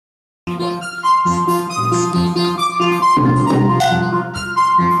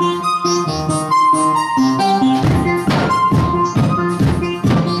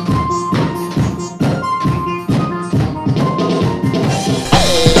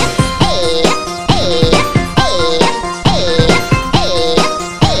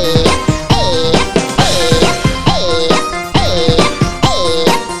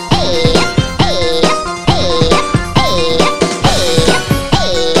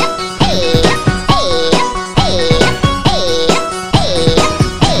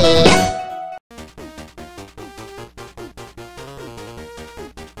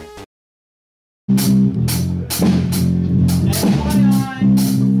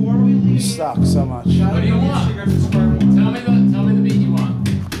suck so much. What do you want? Tell me the beat you want.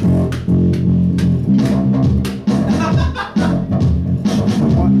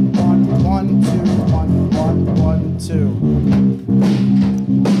 One, two.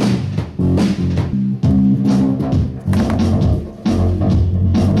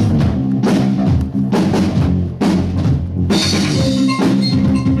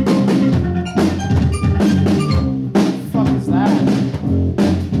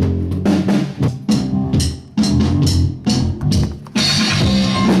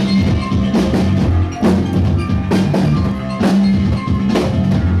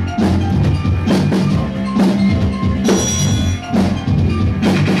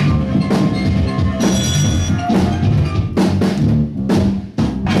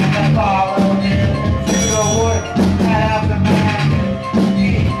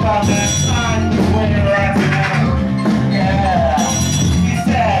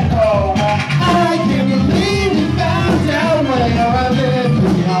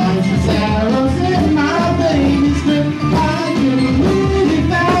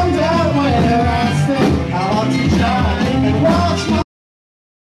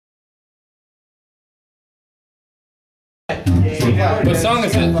 What song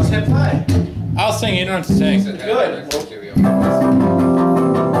is it? I'll sing, you don't have to sing. Good.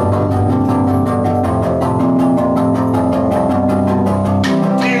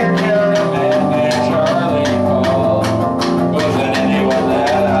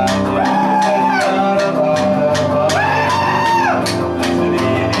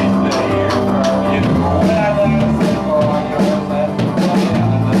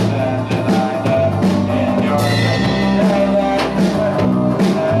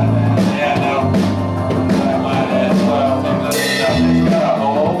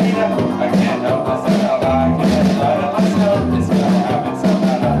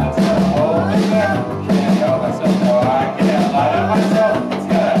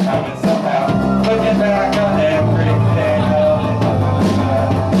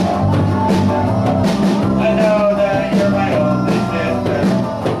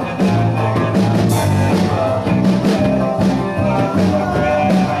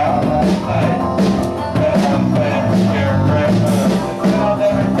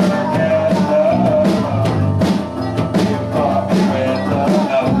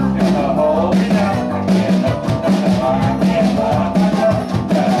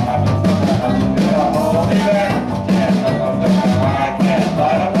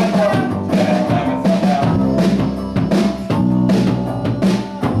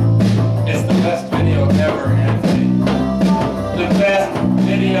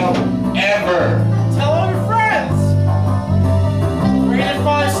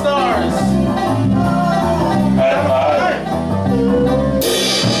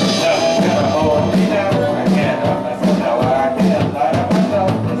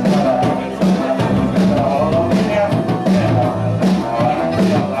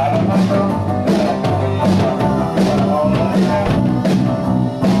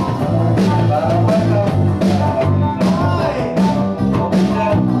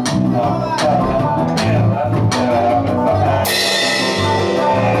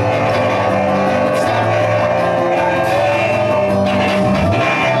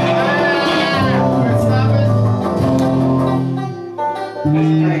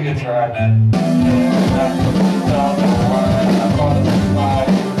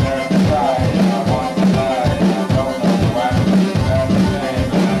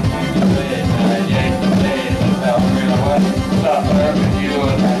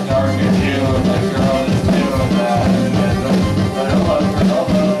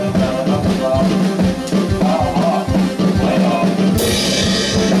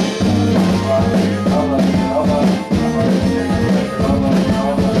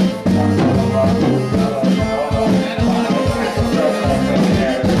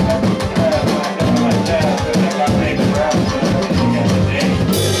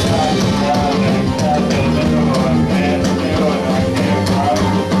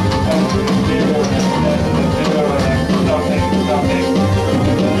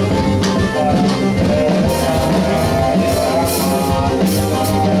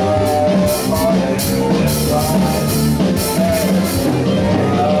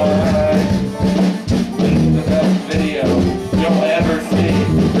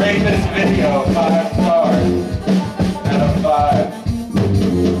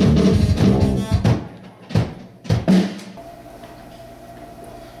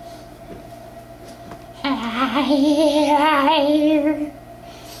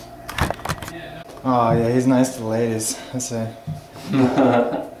 Oh yeah, he's nice to the ladies, I say.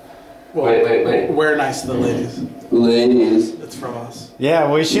 Well, wait. We're nice to the ladies. Ladies. It's from us.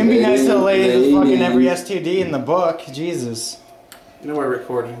 Yeah, we shouldn't be nice to the ladies with fucking every STD in the book. Jesus. You know we're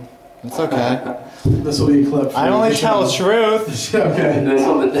recording. It's okay. This will be a clip. I only tell the truth. Okay. This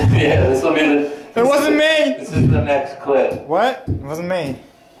will be the. It wasn't me! This is the next clip. What? It wasn't me.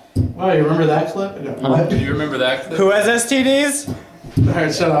 Wow, you remember that clip? What? Do you remember that clip? Who has STDs?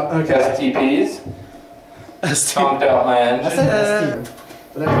 Alright, shut up. Okay. STPs. Stomped out my I engine. said ST.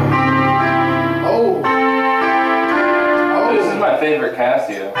 But anyway. Oh. This is my favorite Casio.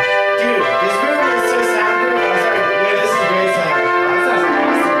 Dude, this room is so soundproof. I'm sorry. Yeah, this is great sound. That sounds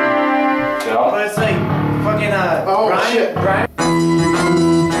awesome. Yeah. But it's like fucking Oh, Brian, shit. Brian.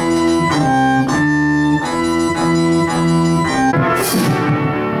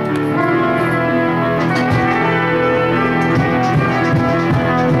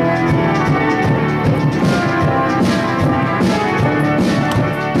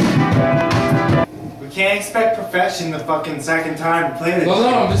 We can't expect perfection the fucking second time to play this. Well, no,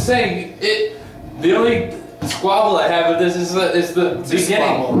 shit. I'm just saying it. The only squabble I have with this is the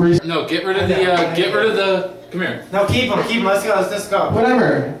beginning. No, get rid of the. Come here. No, keep him. Let's go. Let's just go.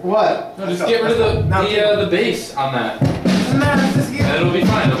 Whatever. What? No, just get rid of No, the bass on that. Doesn't matter. Let's just get And it'll be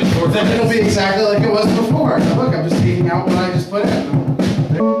fine. It'll be 4 Then it'll be exactly like it was before. Now look, I'm just taking out what I just put in.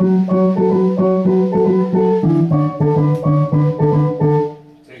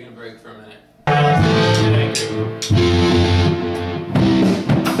 Taking a break for a minute.